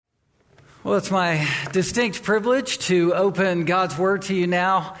Well, it's my distinct privilege to open God's Word to you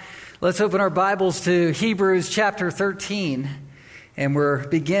now. Let's open our Bibles to Hebrews chapter 13, and we're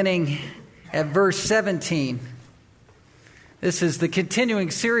beginning at verse 17. This is the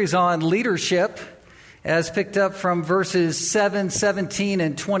continuing series on leadership, as picked up from verses 7, 17,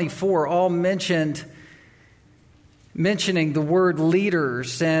 and 24, all mentioning the word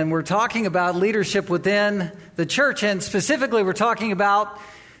leaders. And we're talking about leadership within the church, and specifically we're talking about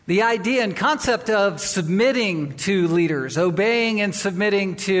the idea and concept of submitting to leaders, obeying and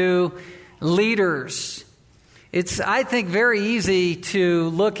submitting to leaders. It's, I think, very easy to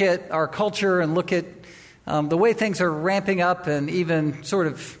look at our culture and look at the way things are ramping up and even sort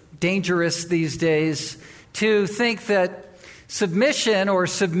of dangerous these days to think that submission or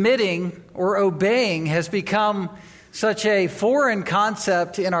submitting or obeying has become such a foreign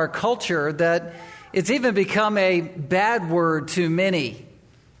concept in our culture that it's even become a bad word to many.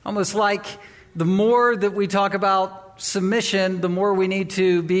 Almost like the more that we talk about submission, the more we need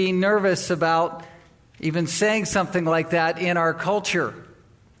to be nervous about even saying something like that in our culture.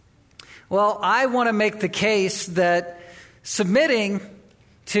 Well, I want to make the case that submitting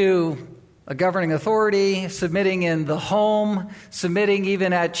to a governing authority, submitting in the home, submitting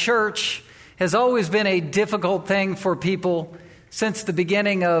even at church, has always been a difficult thing for people since the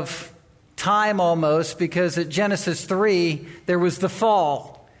beginning of time almost, because at Genesis 3, there was the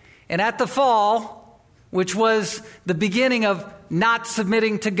fall. And at the fall, which was the beginning of not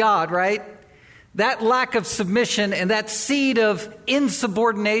submitting to God, right? That lack of submission and that seed of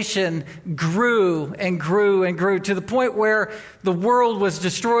insubordination grew and grew and grew to the point where the world was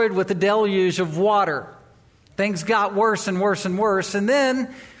destroyed with a deluge of water. Things got worse and worse and worse. And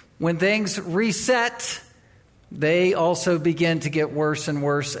then when things reset, they also begin to get worse and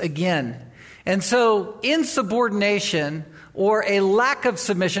worse again. And so insubordination, or a lack of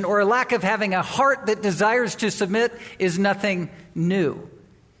submission, or a lack of having a heart that desires to submit, is nothing new.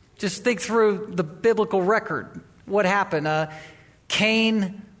 Just think through the biblical record. What happened?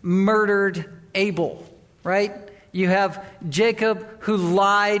 Cain murdered Abel, right? You have Jacob who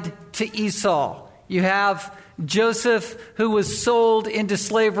lied to Esau. You have Joseph who was sold into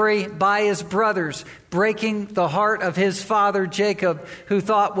slavery by his brothers, breaking the heart of his father Jacob, who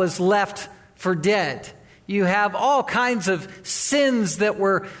thought was left for dead. You have all kinds of sins that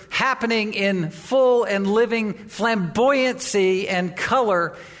were happening in full and living flamboyancy and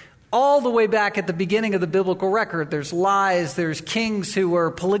color all the way back at the beginning of the biblical record. There's lies. There's kings who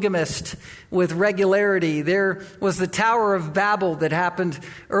were polygamist with regularity. There was the Tower of Babel that happened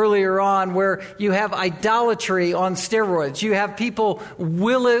earlier on, where you have idolatry on steroids. You have people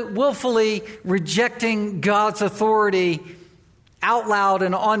willfully rejecting God's authority out loud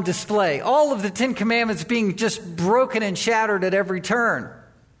and on display. All of the Ten Commandments being just broken and shattered at every turn.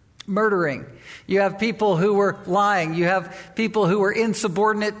 Murdering. You have people who were lying. You have people who were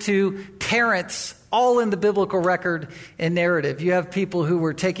insubordinate to parents, all in the biblical record and narrative. You have people who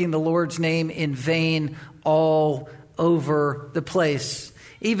were taking the Lord's name in vain all over the place.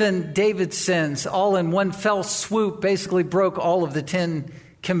 Even David's sins, all in one fell swoop, basically broke all of the 10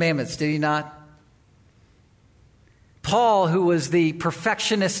 Commandments, did he not? Paul, who was the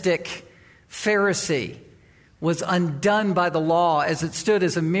perfectionistic Pharisee, was undone by the law as it stood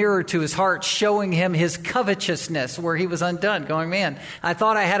as a mirror to his heart, showing him his covetousness, where he was undone, going, man, I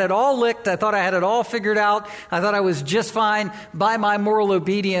thought I had it all licked. I thought I had it all figured out. I thought I was just fine by my moral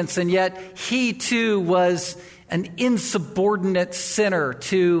obedience. And yet he too was an insubordinate sinner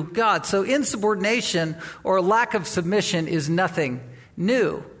to God. So insubordination or lack of submission is nothing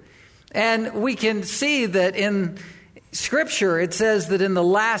new. And we can see that in Scripture, it says that in the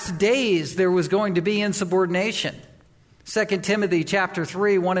last days there was going to be insubordination. 2 Timothy chapter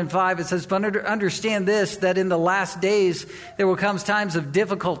 3, 1 and 5, it says, but understand this, that in the last days there will come times of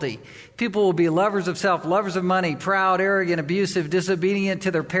difficulty. People will be lovers of self, lovers of money, proud, arrogant, abusive, disobedient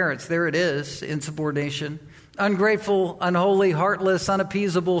to their parents. There it is, insubordination. Ungrateful, unholy, heartless,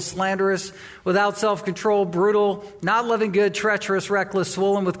 unappeasable, slanderous, without self-control, brutal, not loving good, treacherous, reckless,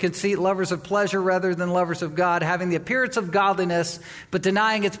 swollen with conceit, lovers of pleasure rather than lovers of God, having the appearance of godliness, but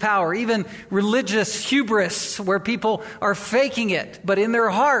denying its power. Even religious hubris, where people are faking it, but in their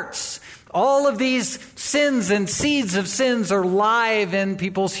hearts, all of these sins and seeds of sins are live in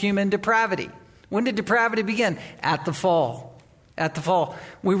people's human depravity. When did depravity begin? At the fall. At the fall.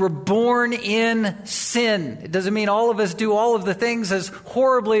 We were born in sin. It doesn't mean all of us do all of the things as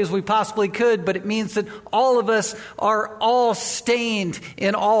horribly as we possibly could, but it means that all of us are all stained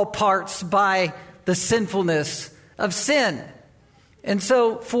in all parts by the sinfulness of sin. And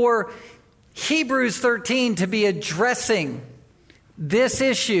so for Hebrews 13 to be addressing this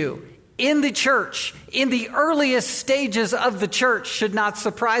issue, in the church, in the earliest stages of the church, should not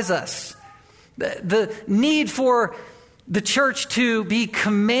surprise us. The need for the church to be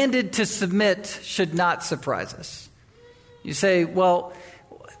commanded to submit should not surprise us. You say, well,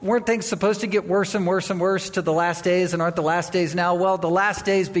 weren't things supposed to get worse and worse and worse to the last days, and aren't the last days now? Well, the last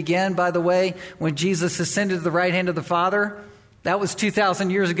days began, by the way, when Jesus ascended to the right hand of the Father. That was 2,000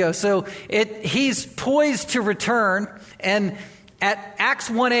 years ago. So he's poised to return, and at Acts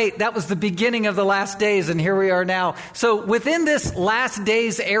 1:8, that was the beginning of the last days, and here we are now. So within this last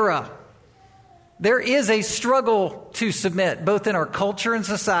days era, there is a struggle to submit, both in our culture and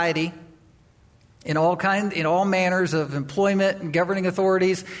society, in all manners of employment and governing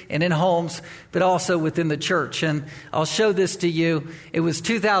authorities and in homes, but also within the church. And I'll show this to you. It was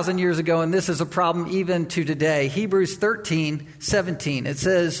 2,000 years ago, and this is a problem even to today. Hebrews 13:17. It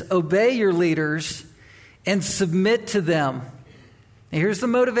says, "Obey your leaders and submit to them." And here's the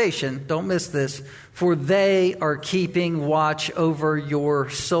motivation. Don't miss this. "For they are keeping watch over your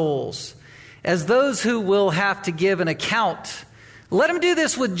souls, as those who will have to give an account. Let them do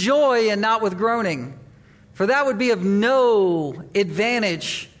this with joy and not with groaning, for that would be of no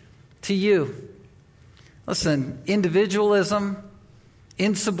advantage to you." Listen, individualism,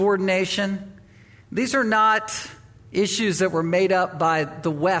 insubordination, these are not issues that were made up by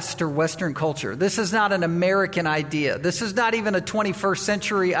the West or Western culture. This is not an American idea. This is not even a 21st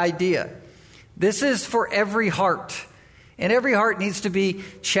century idea. This is for every heart. And every heart needs to be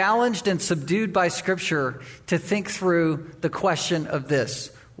challenged and subdued by Scripture to think through the question of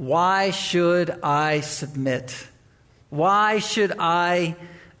this: why should I submit? Why should I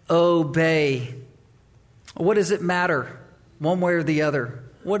obey? What does it matter, one way or the other?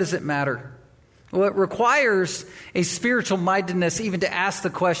 What does it matter? Well, it requires a spiritual mindedness even to ask the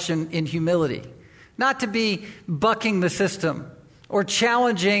question in humility, not to be bucking the system or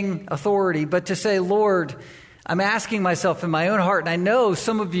challenging authority, but to say, Lord, I'm asking myself in my own heart, and I know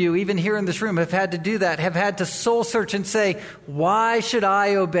some of you, even here in this room, have had to do that, have had to soul search and say, why should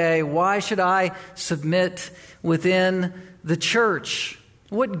I obey? Why should I submit within the church?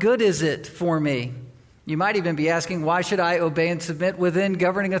 What good is it for me? You might even be asking, why should I obey and submit within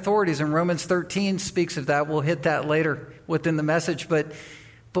governing authorities? And Romans 13 speaks of that. We'll hit that later within the message. But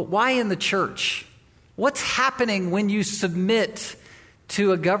why in the church? What's happening when you submit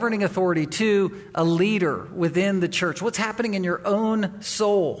to a governing authority, to a leader within the church? What's happening in your own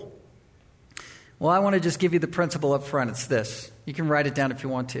soul? Well, I want to just give you the principle up front. It's this. You can write it down if you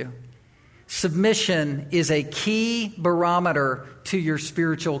want to. Submission is a key barometer to your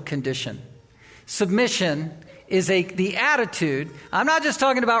spiritual condition. Submission is the attitude. I'm not just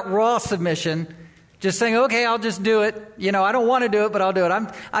talking about raw submission, just saying, okay, I'll just do it. I don't want to do it, but I'll do it.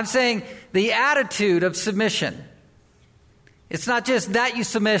 I'm saying the attitude of submission. It's not just that you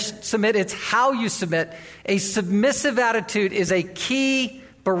submit, it's how you submit. A submissive attitude is a key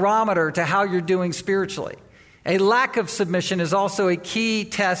barometer to how you're doing spiritually. A lack of submission is also a key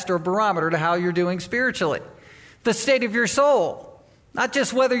test or barometer to how you're doing spiritually. The state of your soul. Not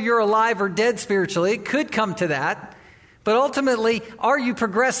just whether you're alive or dead spiritually. It could come to that. But ultimately, are you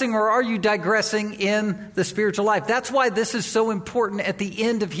progressing or are you digressing in the spiritual life? That's why this is so important at the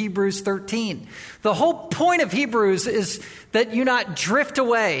end of Hebrews 13. The whole point of Hebrews is that you not drift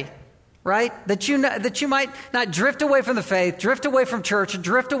away, right? That you might not drift away from the faith, drift away from church,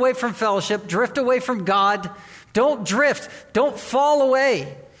 drift away from fellowship, drift away from God. Don't drift. Don't fall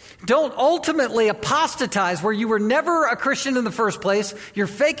away. Don't ultimately apostatize where you were never a Christian in the first place. You're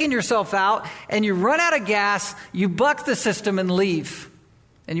faking yourself out and you run out of gas, you buck the system and leave.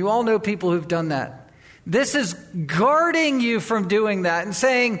 And you all know people who've done that. This is guarding you from doing that and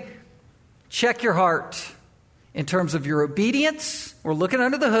saying, check your heart in terms of your obedience. We're looking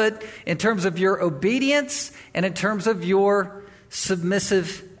under the hood in terms of your obedience and in terms of your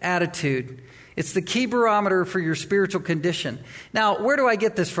submissive attitude. It's the key barometer for your spiritual condition. Now, where do I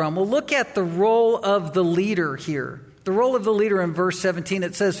get this from? Well, look at the role of the leader here. The role of the leader in verse 17,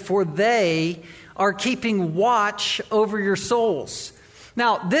 it says, "For they are keeping watch over your souls."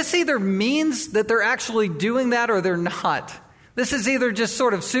 Now, this either means that they're actually doing that or they're not. This is either just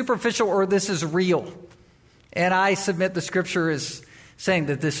sort of superficial or this is real. And I submit the Scripture is saying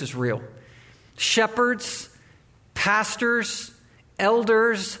that this is real. Shepherds, pastors,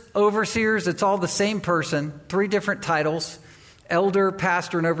 elders, overseers, it's all the same person, 3 different titles. Elder,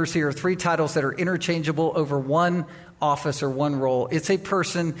 pastor, and overseer, 3 titles that are interchangeable over one office or one role. It's a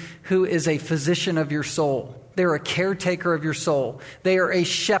person who is a physician of your soul. They're a caretaker of your soul. They are a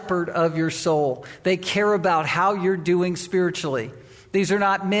shepherd of your soul. They care about how you're doing spiritually. These are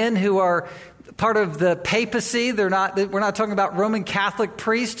not men who are part of the papacy. We're not talking about Roman Catholic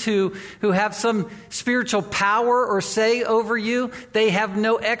priests who have some spiritual power or say over you. They have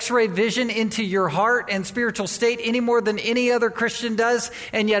no X-ray vision into your heart and spiritual state any more than any other Christian does.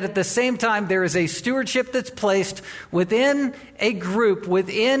 And yet at the same time, there is a stewardship that's placed within a group,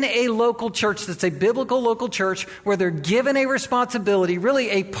 within a local church that's a biblical local church, where they're given a responsibility, really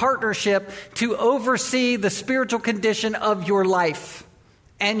a partnership, to oversee the spiritual condition of your life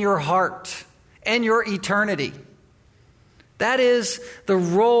and your heart and your eternity. That is the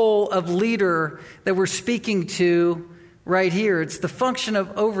role of leader that we're speaking to right here. It's the function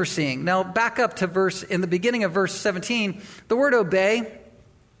of overseeing. Now, back up to in the beginning of verse 17, the word obey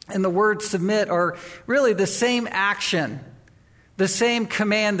and the word submit are really the same action, the same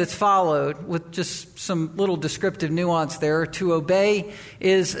command that's followed, with just some little descriptive nuance there. To obey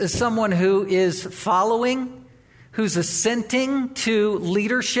is someone who is following, who's assenting to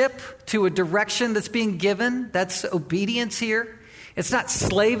leadership, to a direction that's being given. That's obedience here. It's not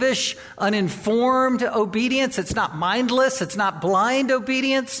slavish, uninformed obedience. It's not mindless. It's not blind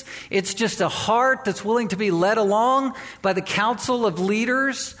obedience. It's just a heart that's willing to be led along by the counsel of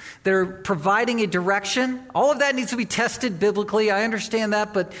leaders. They're providing a direction. All of that needs to be tested biblically. I understand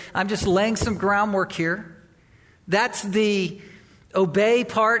that, but I'm just laying some groundwork here. That's the obey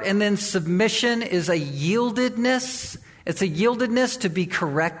part. And then submission is a yieldedness. It's a yieldedness to be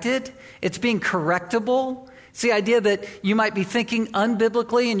corrected. It's being correctable. It's the idea that you might be thinking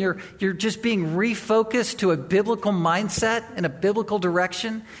unbiblically and you're just being refocused to a biblical mindset and a biblical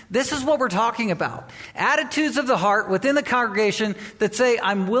direction. This is what we're talking about. Attitudes of the heart within the congregation that say,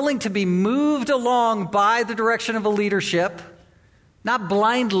 I'm willing to be moved along by the direction of a leadership, not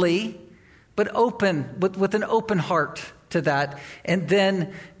blindly, but open, with an open heart to that, and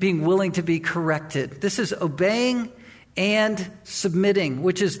then being willing to be corrected. This is obeying and submitting,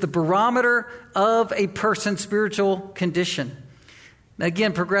 which is the barometer of a person's spiritual condition.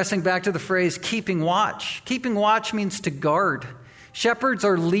 Again, progressing back to the phrase keeping watch. Keeping watch means to guard. Shepherds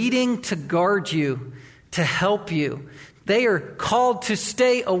are leading to guard you, to help you. They are called to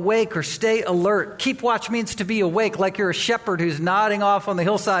stay awake or stay alert. Keep watch means to be awake, like you're a shepherd who's nodding off on the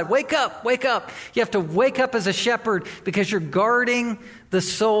hillside. Wake up, wake up. You have to wake up as a shepherd because you're guarding the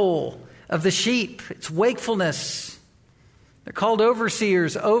soul of the sheep. It's wakefulness. They're called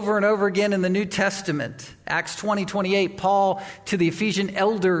overseers over and over again in the New Testament. Acts 20:28, Paul to the Ephesian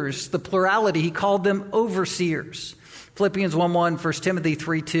elders, the plurality, he called them overseers. Philippians 1:1, 1 Timothy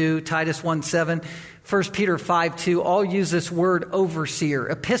 3:2, Titus 1:7, 1 Peter 5:2, all use this word overseer.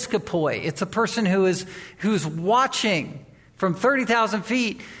 Episkopoi, it's a person who's watching from 30,000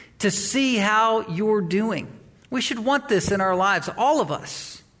 feet to see how you're doing. We should want this in our lives, all of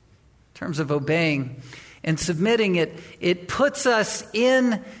us, in terms of obeying and submitting. It puts us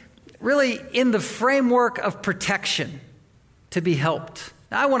in the framework of protection to be helped.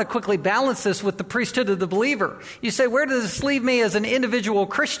 Now, I want to quickly balance this with the priesthood of the believer. You say, where does this leave me as an individual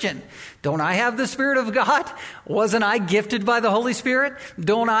Christian? Don't I have the Spirit of God? Wasn't I gifted by the Holy Spirit?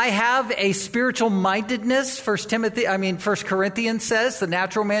 Don't I have a spiritual mindedness? 1 Corinthians says the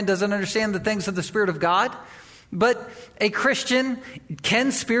natural man doesn't understand the things of the Spirit of God. But a Christian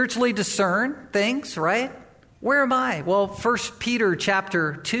can spiritually discern things, right? Where am I? Well, 1 Peter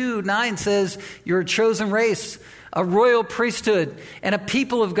chapter 2:9 says you're a chosen race, a royal priesthood, and a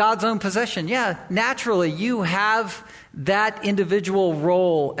people of God's own possession. Yeah, naturally, you have that individual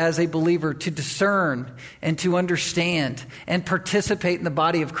role as a believer to discern and to understand and participate in the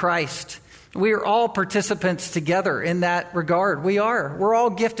body of Christ. We are all participants together in that regard. We're all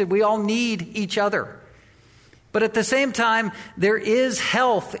gifted. We all need each other. But at the same time, there is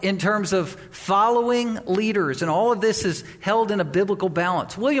health in terms of following leaders, and all of this is held in a biblical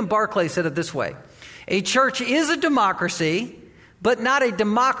balance. William Barclay said it this way: a church is a democracy, but not a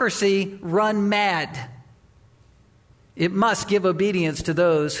democracy run mad. It must give obedience to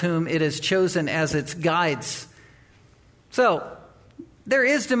those whom it has chosen as its guides. So, there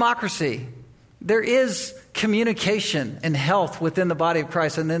is democracy. There is communication and health within the body of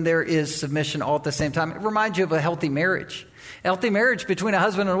Christ, and then there is submission all at the same time. It reminds you of a healthy marriage. A healthy marriage between a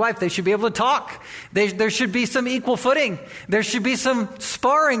husband and a wife, they should be able to talk. There should be some equal footing. There should be some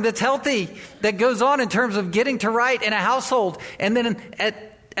sparring that's healthy that goes on in terms of getting to right in a household. And then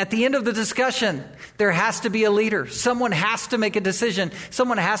at the end of the discussion, there has to be a leader. Someone has to make a decision.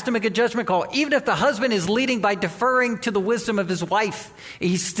 Someone has to make a judgment call. Even if the husband is leading by deferring to the wisdom of his wife,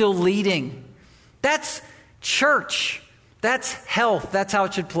 he's still leading. That's church. That's health. That's how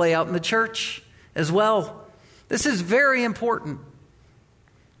it should play out in the church as well. This is very important.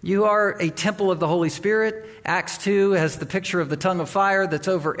 You are a temple of the Holy Spirit. Acts 2 has the picture of the tongue of fire that's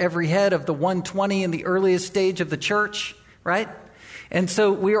over every head of the 120 in the earliest stage of the church, right? And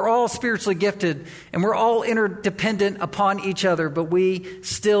so we are all spiritually gifted, and we're all interdependent upon each other, but we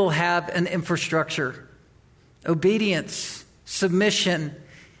still have an infrastructure. Obedience, submission,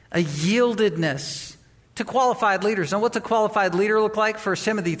 a yieldedness to qualified leaders. Now, what's a qualified leader look like? 1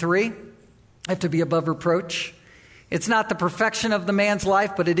 Timothy 3, I have to be above reproach. It's not the perfection of the man's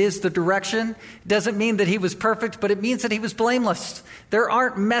life, but it is the direction. It doesn't mean that he was perfect, but it means that he was blameless. There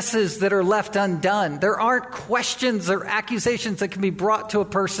aren't messes that are left undone. There aren't questions or accusations that can be brought to a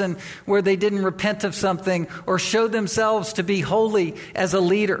person where they didn't repent of something or show themselves to be holy as a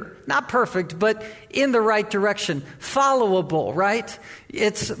leader. Not perfect, but in the right direction. Followable, right?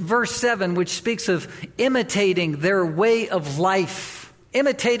 It's verse 7, which speaks of imitating their way of life.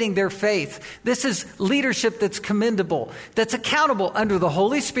 Imitating their faith. This is leadership that's commendable, that's accountable under the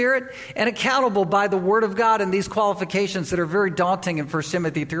Holy Spirit and accountable by the Word of God and these qualifications that are very daunting in 1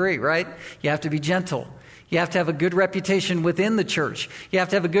 Timothy 3, right? You have to be gentle. You have to have a good reputation within the church. You have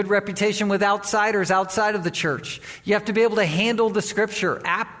to have a good reputation with outsiders outside of the church. You have to be able to handle the Scripture,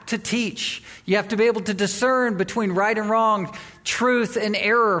 apt to teach. You have to be able to discern between right and wrong, truth and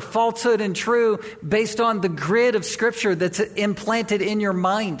error, falsehood and true, based on the grid of Scripture that's implanted in your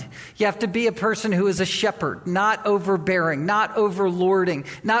mind. You have to be a person who is a shepherd, not overbearing, not overlording,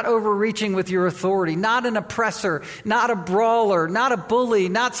 not overreaching with your authority, not an oppressor, not a brawler, not a bully,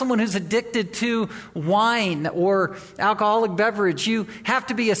 not someone who's addicted to wine or alcoholic beverage. You have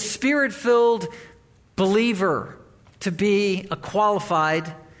to be a Spirit-filled believer to be a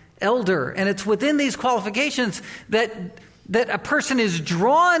qualified elder. And it's within these qualifications that a person is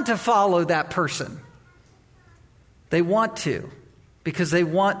drawn to follow that person. They want to, because they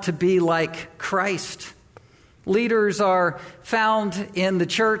want to be like Christ. Leaders are found in the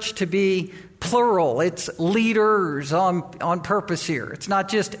church to be plural. It's leaders on purpose here. It's not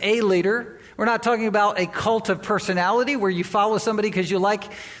just a leader. We're not talking about a cult of personality where you follow somebody because you like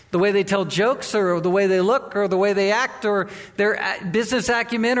the way they tell jokes or the way they look or the way they act or their business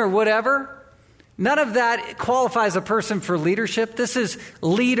acumen or whatever. None of that qualifies a person for leadership. This is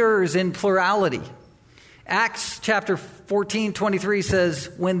leaders in plurality. Acts chapter 14:23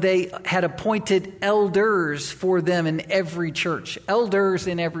 says, when they had appointed elders for them in every church. Elders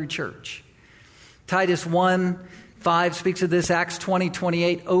in every church. Titus 1:5 speaks of this. Acts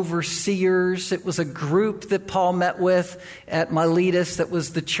 20:28, overseers. It was a group that Paul met with at Miletus that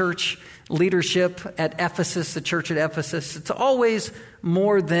was the church leadership at Ephesus, the church at Ephesus. It's always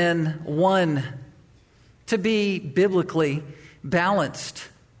more than one to be biblically balanced.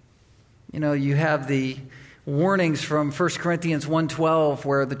 You know, you have the warnings from 1 Corinthians 1:12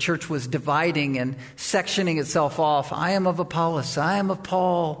 where the church was dividing and sectioning itself off. I am of Apollos, I am of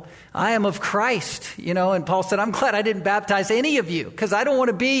Paul, I am of Christ, you know, and Paul said, I'm glad I didn't baptize any of you because I don't want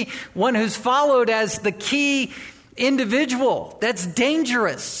to be one who's followed as the key individual. That's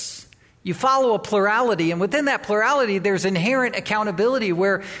dangerous. You follow a plurality, and within that plurality, there's inherent accountability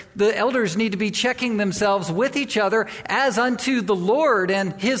where the elders need to be checking themselves with each other as unto the Lord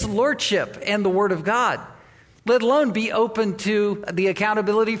and His Lordship and the Word of God. Let alone be open to the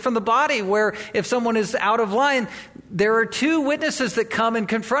accountability from the body where if someone is out of line, there are two witnesses that come and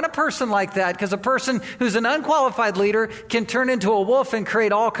confront a person like that because a person who's an unqualified leader can turn into a wolf and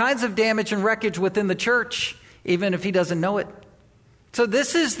create all kinds of damage and wreckage within the church, even if he doesn't know it. So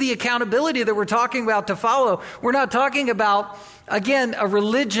this is the accountability that we're talking about to follow. We're not talking about, again, a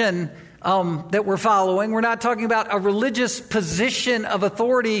religion that we're following. We're not talking about a religious position of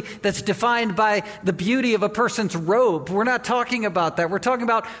authority that's defined by the beauty of a person's robe. We're not talking about that. We're talking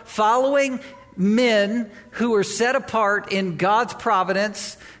about following men who are set apart in God's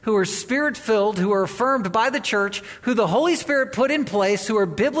providence, who are Spirit-filled, who are affirmed by the church, who the Holy Spirit put in place, who are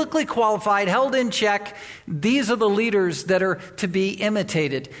biblically qualified, held in check. These are the leaders that are to be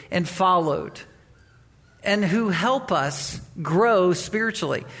imitated and followed and who help us grow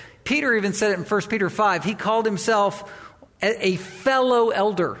spiritually. Peter even said it in 1 Peter 5. He called himself a fellow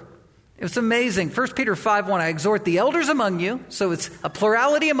elder. It was amazing. 1 Peter 5:1, I exhort the elders among you. So it's a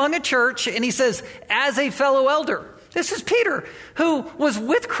plurality among a church. And he says, as a fellow elder. This is Peter, who was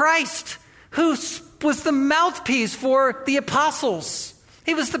with Christ, who was the mouthpiece for the apostles.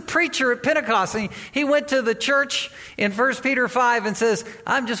 He was the preacher at Pentecost. And he went to the church in 1 Peter 5 and says,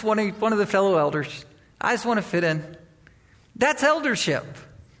 I'm just one of the fellow elders. I just want to fit in. That's eldership.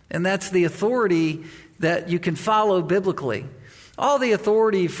 And that's the authority that you can follow biblically. All the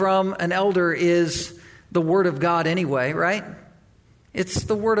authority from an elder is the Word of God anyway, right? It's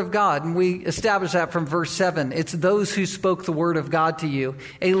the Word of God, and we establish that from verse 7. It's those who spoke the Word of God to you.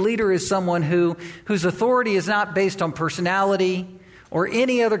 A leader is someone whose authority is not based on personality or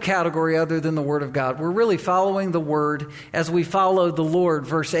any other category other than the Word of God. We're really following the Word as we follow the Lord.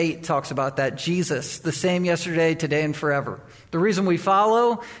 Verse 8 talks about that. Jesus, the same yesterday, today, and forever. The reason we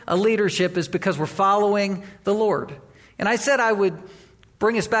follow a leadership is because we're following the Lord. And I said I would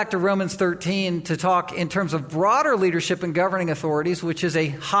bring us back to Romans 13 to talk in terms of broader leadership and governing authorities, which is a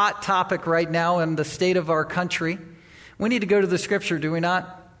hot topic right now in the state of our country. We need to go to the Scripture, do we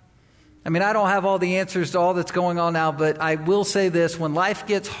not? I mean, I don't have all the answers to all that's going on now, but I will say this. When life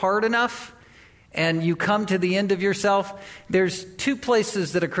gets hard enough and you come to the end of yourself, there's two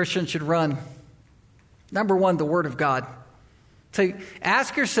places that a Christian should run. Number one, the Word of God. So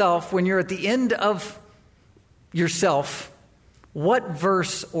ask yourself, when you're at the end of yourself, what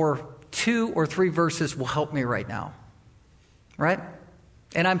verse or 2 or 3 verses will help me right now? Right?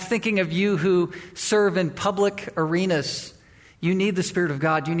 And I'm thinking of you who serve in public arenas. You need the Spirit of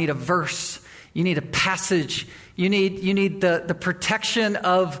God. You need a verse. You need a passage. You need the protection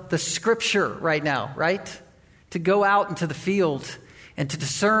of the Scripture right now, right? To go out into the field and to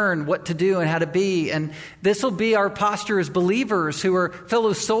discern what to do and how to be. And this will be our posture as believers who are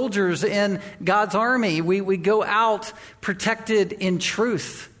fellow soldiers in God's army. We go out protected in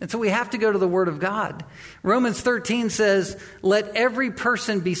truth. And so we have to go to the Word of God. Romans 13 says, "Let every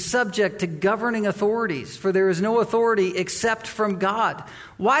person be subject to governing authorities, for there is no authority except from God."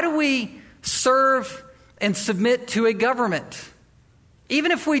 Why do we serve and submit to a government?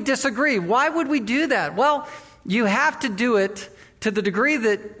 Even if we disagree, why would we do that? Well, you have to do it to the degree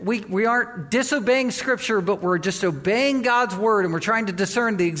that we aren't disobeying Scripture, but we're just obeying God's Word, and we're trying to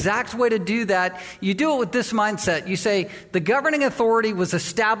discern the exact way to do that. You do it with this mindset. You say, the governing authority was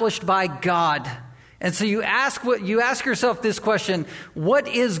established by God. And so you ask yourself this question: what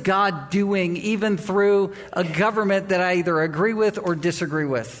is God doing even through a government that I either agree with or disagree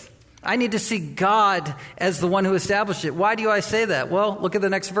with? I need to see God as the one who established it. Why do I say that? Well, look at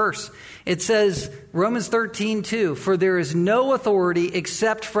the next verse. It says, Romans 13:2, "For there is no authority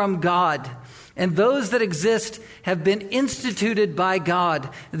except from God, and those that exist have been instituted by God.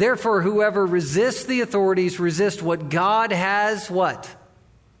 Therefore, whoever resists the authorities resists what God has," what?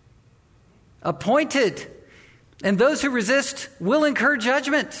 "Appointed. And those who resist will incur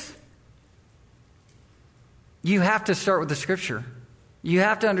judgment." You have to start with the Scripture. You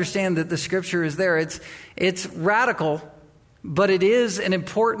have to understand that the Scripture is there. It's radical, but it is an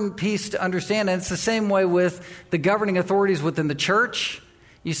important piece to understand. And it's the same way with the governing authorities within the church.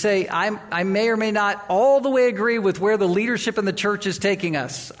 You say, I may or may not all the way agree with where the leadership in the church is taking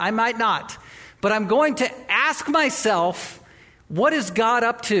us. I might not. But I'm going to ask myself, what is God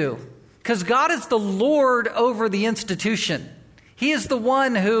up to? Because God is the Lord over the institution. He is the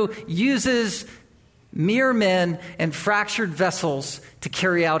one who uses mere men and fractured vessels to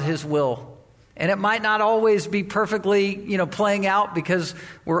carry out His will. And it might not always be perfectly, playing out because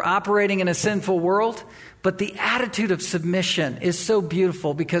we're operating in a sinful world. But the attitude of submission is so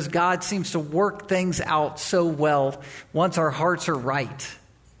beautiful because God seems to work things out so well once our hearts are right.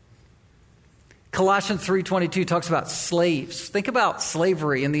 Colossians 3:22 talks about slaves. Think about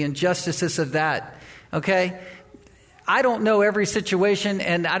slavery and the injustices of that. Okay? I don't know every situation,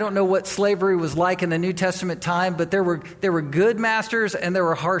 and I don't know what slavery was like in the New Testament time, but there were good masters and there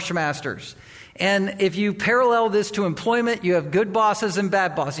were harsh masters. And if you parallel this to employment, you have good bosses and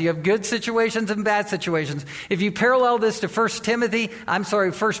bad bosses. You have good situations and bad situations. If you parallel this to 1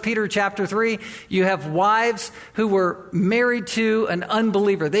 Peter chapter 3, you have wives who were married to an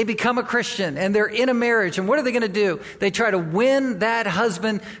unbeliever. They become a Christian and they're in a marriage. And what are they going to do? They try to win that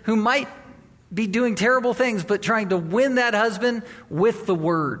husband who might be doing terrible things, but trying to win that husband with the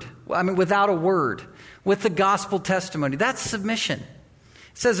word. Without a word, with the gospel testimony. That's submission.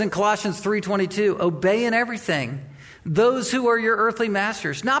 It says in Colossians 3:22, "Obey in everything those who are your earthly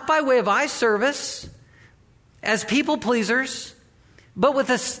masters, not by way of eye service as people pleasers, but with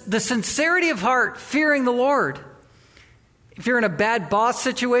the sincerity of heart, fearing the Lord." If you're in a bad boss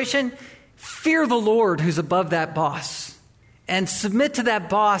situation, fear the Lord who's above that boss and submit to that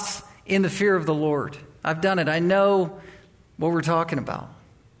boss in the fear of the Lord. I've done it. I know what we're talking about.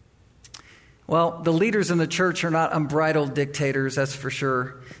 Well, the leaders in the church are not unbridled dictators, that's for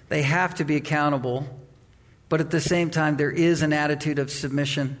sure. They have to be accountable. But at the same time, there is an attitude of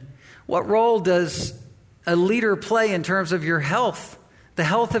submission. What role does a leader play in terms of your health, the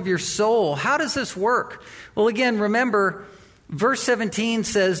health of your soul? How does this work? Well, again, remember, verse 17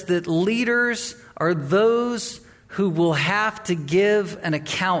 says that leaders are those who will have to give an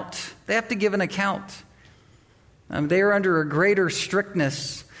account. They have to give an account. They are under a greater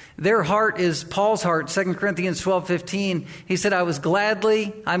strictness. Their heart is Paul's heart. 2 Corinthians 12:15. He said,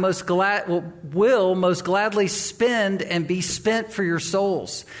 will most gladly spend and be spent for your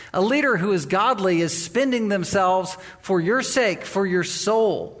souls. A leader who is godly is spending themselves for your sake, for your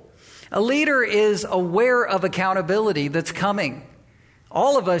soul. A leader is aware of accountability that's coming.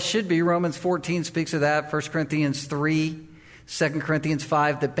 All of us should be. Romans 14 speaks of that. 1 Corinthians 3. 2 Corinthians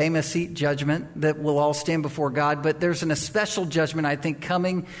 5, the Bema Seat judgment, that we'll all stand before God. But there's an especial judgment, I think,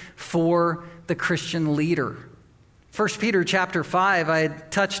 coming for the Christian leader. 1 Peter chapter 5, I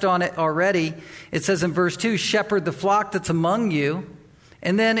had touched on it already. It says in verse 2, shepherd the flock that's among you.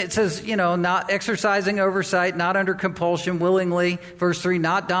 And then it says, not exercising oversight, not under compulsion, willingly. Verse 3,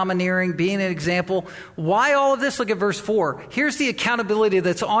 not domineering, being an example. Why all of this? Look at verse 4. Here's the accountability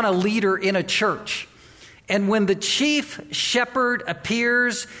that's on a leader in a church. And when the chief shepherd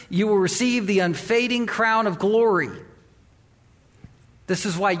appears, you will receive the unfading crown of glory. This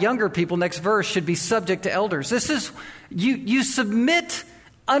is why younger people, next verse, should be subject to elders. This is, you submit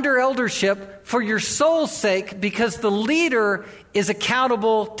under eldership for your soul's sake because the leader is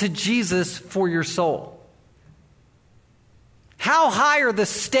accountable to Jesus for your soul. How high are the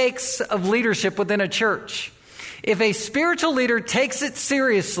stakes of leadership within a church? If a spiritual leader takes it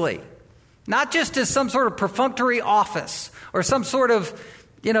seriously, not just as some sort of perfunctory office or some sort of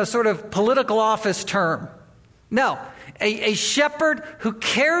political office term. No, a shepherd who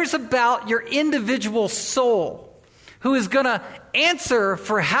cares about your individual soul, who is going to answer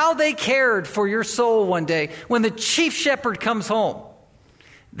for how they cared for your soul one day when the chief shepherd comes home.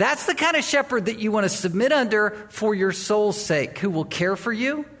 That's the kind of shepherd that you want to submit under for your soul's sake, who will care for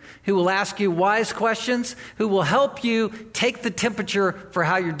you, who will ask you wise questions, who will help you take the temperature for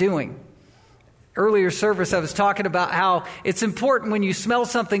how you're doing. Earlier service, I was talking about how it's important when you smell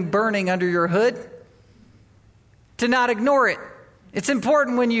something burning under your hood to not ignore it. It's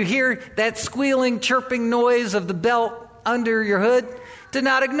important when you hear that squealing, chirping noise of the belt under your hood to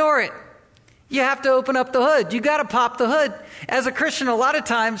not ignore it. You have to open up the hood. You got to pop the hood. As a Christian, a lot of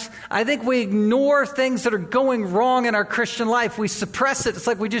times, I think we ignore things that are going wrong in our Christian life. We suppress it. It's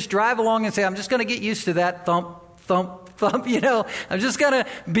like we just drive along and say, I'm just going to get used to that. Thump, thump, thump. I'm just going to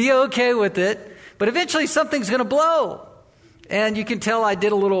be okay with it. But eventually something's going to blow. And you can tell I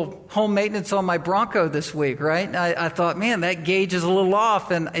did a little home maintenance on my Bronco this week, right? I thought, man, that gauge is a little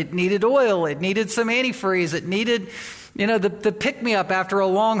off, and it needed oil. It needed some antifreeze. It needed, the pick-me-up after a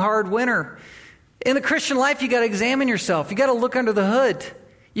long, hard winter. In the Christian life, you got to examine yourself. You got to look under the hood.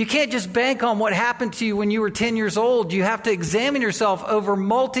 You can't just bank on what happened to you when you were 10 years old. You have to examine yourself over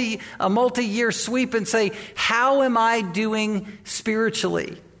a multi-year sweep and say, how am I doing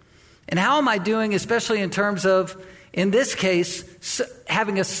spiritually? And how am I doing, especially in terms of, in this case,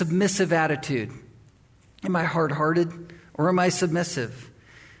 having a submissive attitude? Am I hard-hearted or am I submissive?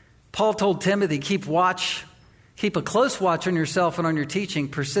 Paul told Timothy, keep a close watch on yourself and on your teaching.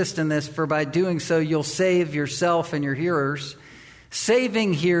 Persist in this, for by doing so, you'll save yourself and your hearers.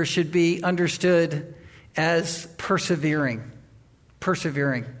 Saving here should be understood as persevering.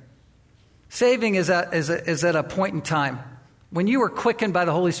 Persevering. Saving is at a point in time. When you were quickened by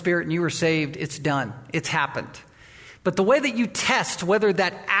the Holy Spirit and you were saved, it's done. It's happened. But the way that you test whether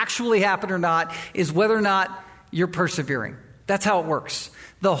that actually happened or not is whether or not you're persevering. That's how it works.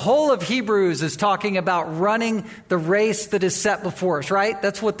 The whole of Hebrews is talking about running the race that is set before us, right?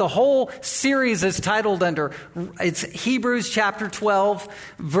 That's what the whole series is titled under. It's Hebrews chapter 12,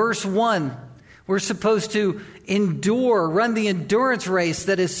 verse 1. We're supposed to run the endurance race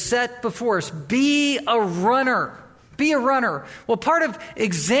that is set before us. Be a runner. Be a runner. Well, part of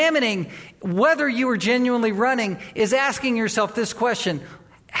examining whether you are genuinely running is asking yourself this question: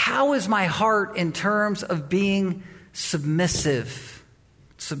 how is my heart in terms of being submissive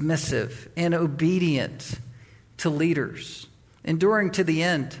and obedient to leaders, enduring to the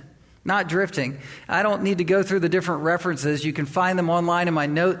end, not drifting? I don't need to go through the different references. You can find them online in my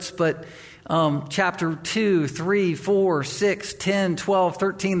notes, but chapter 2, 3, 4, 6, 10, 12,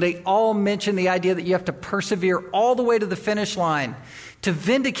 13, they all mention the idea that you have to persevere all the way to the finish line to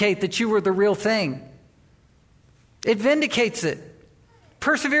vindicate that you were the real thing. It vindicates it.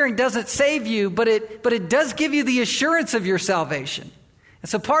 Persevering doesn't save you, but it does give you the assurance of your salvation. And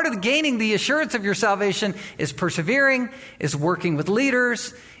so part of gaining the assurance of your salvation is persevering, is working with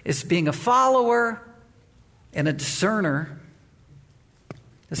leaders, is being a follower and a discerner.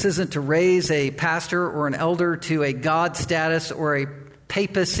 This isn't to raise a pastor or an elder to a God status or a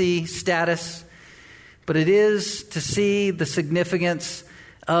papacy status, but it is to see the significance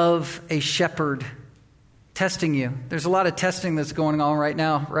of a shepherd testing you. There's a lot of testing that's going on right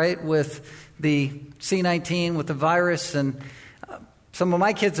now, right? With the C-19 with the virus, and some of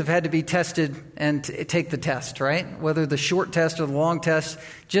my kids have had to be tested and take the test, right? Whether the short test or the long test,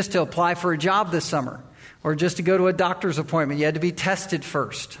 just to apply for a job this summer or just to go to a doctor's appointment. You had to be tested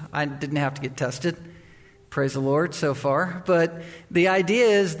first. I didn't have to get tested. Praise the Lord so far. But the idea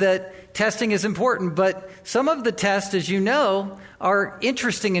is that testing is important, but some of the tests, as you know, are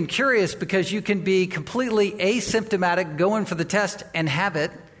interesting and curious because you can be completely asymptomatic going for the test and have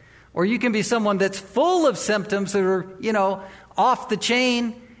it, or you can be someone that's full of symptoms that are, off the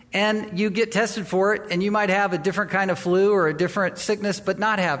chain, and you get tested for it, and you might have a different kind of flu or a different sickness, but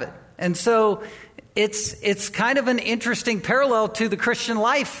not have it. And so it's kind of an interesting parallel to the Christian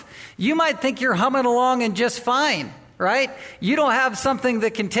life. You might think you're humming along and just fine, right? You don't have something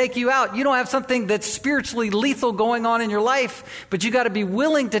that can take you out. You don't have something that's spiritually lethal going on in your life, but you got to be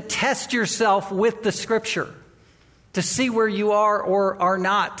willing to test yourself with the Scripture to see where you are or are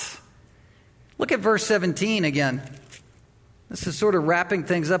not. Look at verse 17 again. This is sort of wrapping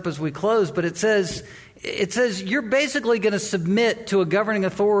things up as we close, but it says you're basically going to submit to a governing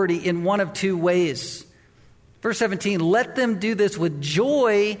authority in one of two ways. Verse 17, let them do this with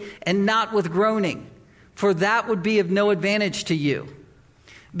joy and not with groaning, for that would be of no advantage to you.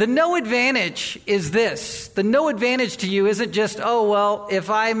 The no advantage is this. The no advantage to you isn't just, if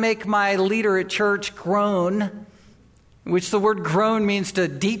I make my leader at church groan, which the word groan means to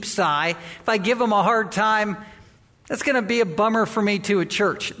deep sigh, if I give him a hard time, that's going to be a bummer for me too at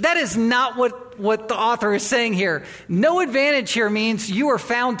church. That is not what the author is saying here. No advantage here means you are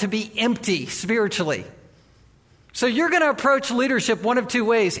found to be empty spiritually. So you're going to approach leadership one of two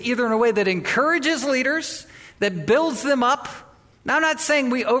ways, either in a way that encourages leaders, that builds them up. Now, I'm not saying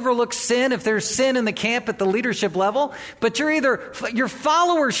we overlook sin if there's sin in the camp at the leadership level, but your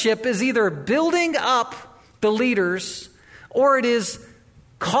followership is either building up the leaders or it is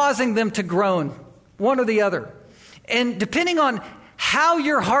causing them to groan, one or the other. And depending on how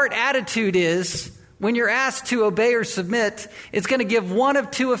your heart attitude is when you're asked to obey or submit, it's going to give one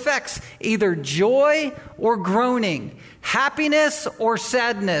of two effects, either joy or groaning, happiness or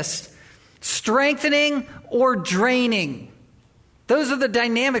sadness, strengthening or draining. Those are the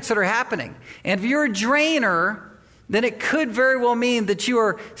dynamics that are happening. And if you're a drainer, then it could very well mean that you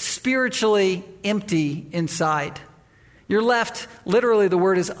are spiritually empty inside. You're left, literally the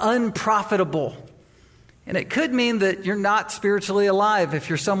word is unprofitable. And it could mean that you're not spiritually alive if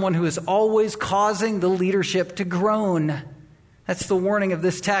you're someone who is always causing the leadership to groan. That's the warning of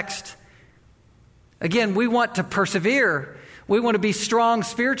this text. Again, we want to persevere. We want to be strong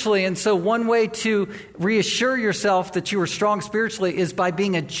spiritually. And so one way to reassure yourself that you are strong spiritually is by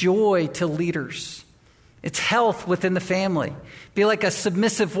being a joy to leaders. It's health within the family. Be like a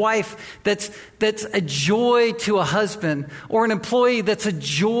submissive wife that's a joy to a husband, or an employee that's a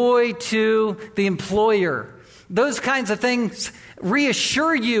joy to the employer. Those kinds of things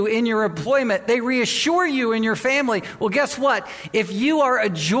reassure you in your employment. They reassure you in your family. Well, guess what? If you are a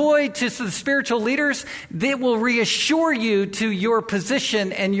joy to the spiritual leaders, they will reassure you to your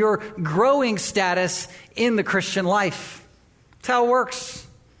position and your growing status in the Christian life. That's how it works.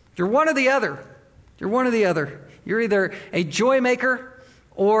 You're one or the other. You're one or the other. You're either a joy maker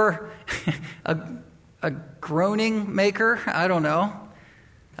or a groaning maker. I don't know.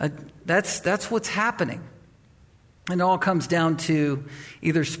 That's what's happening. And it all comes down to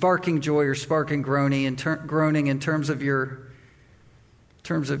either sparking joy or sparking groaning in terms of your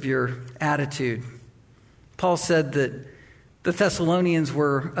attitude. Paul said that the Thessalonians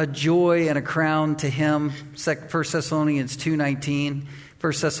were a joy and a crown to him. 1 Thessalonians 2:19,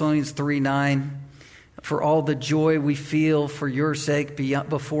 1 Thessalonians 3:9. For all the joy we feel for your sake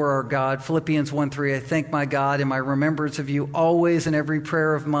before our God. Philippians 1:3, I thank my God in my remembrance of you always in every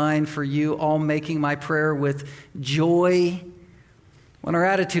prayer of mine for you, all making my prayer with joy. When our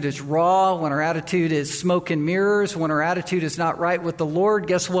attitude is raw, when our attitude is smoke and mirrors, when our attitude is not right with the Lord,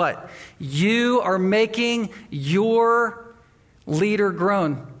 guess what? You are making your leader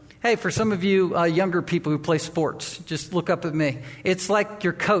groan. Hey, for some of you younger people who play sports, just look up at me. It's like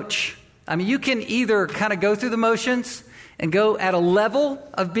your coach. I mean, you can either kind of go through the motions and go at a level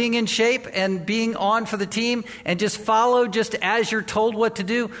of being in shape and being on for the team and just follow just as you're told what to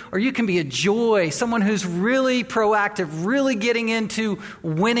do, or you can be a joy, someone who's really proactive, really getting into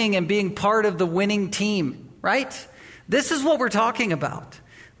winning and being part of the winning team, right? This is what we're talking about.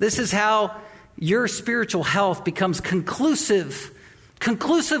 This is how your spiritual health becomes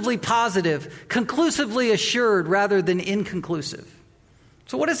conclusively positive, conclusively assured rather than inconclusive.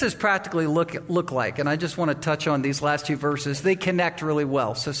 So what does this practically look like? And I just want to touch on these last two verses. They connect really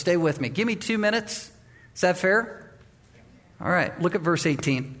well, so stay with me. Give me 2 minutes. Is that fair? All right, look at verse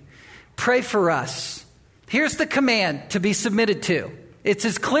 18. pray for us. Here's the command to be submitted to. It's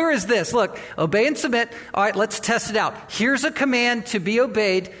as clear as this. Look, obey and submit. All right, let's test it out. Here's a command to be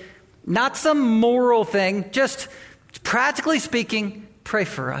obeyed, not some moral thing, just practically speaking, pray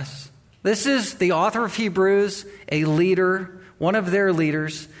for us. This is the author of Hebrews, a leader, one of their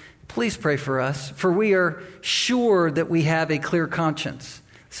leaders. Please pray for us, for we are sure that we have a clear conscience.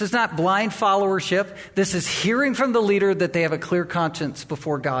 This is not blind followership. This is hearing from the leader that they have a clear conscience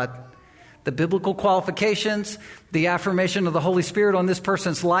before God. The biblical qualifications, the affirmation of the Holy Spirit on this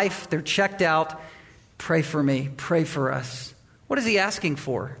person's life, they're checked out. Pray for me. Pray for us. What is he asking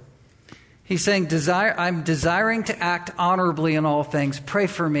for? He's saying, I'm desiring to act honorably in all things. Pray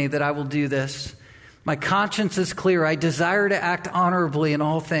for me that I will do this. My conscience is clear. I desire to act honorably in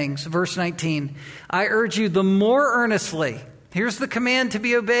all things. Verse 19, I urge you the more earnestly. Here's the command to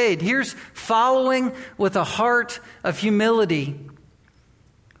be obeyed. Here's following with a heart of humility.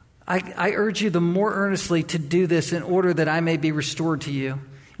 I urge you the more earnestly to do this in order that I may be restored to you.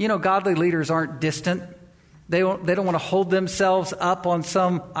 You know, godly leaders aren't distant. They don't want to hold themselves up on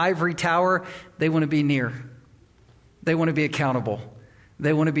some ivory tower. They want to be near. They want to be accountable.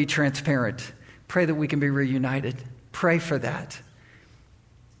 They want to be transparent. Pray that we can be reunited. Pray for that.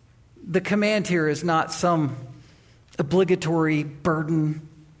 The command here is not some obligatory burden.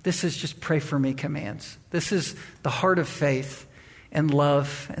 This is just pray for me commands. This is the heart of faith and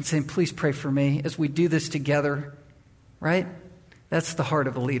love and saying, please pray for me as we do this together, right? That's the heart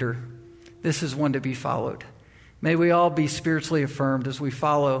of a leader. This is one to be followed. May we all be spiritually affirmed as we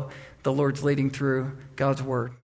follow the Lord's leading through God's word.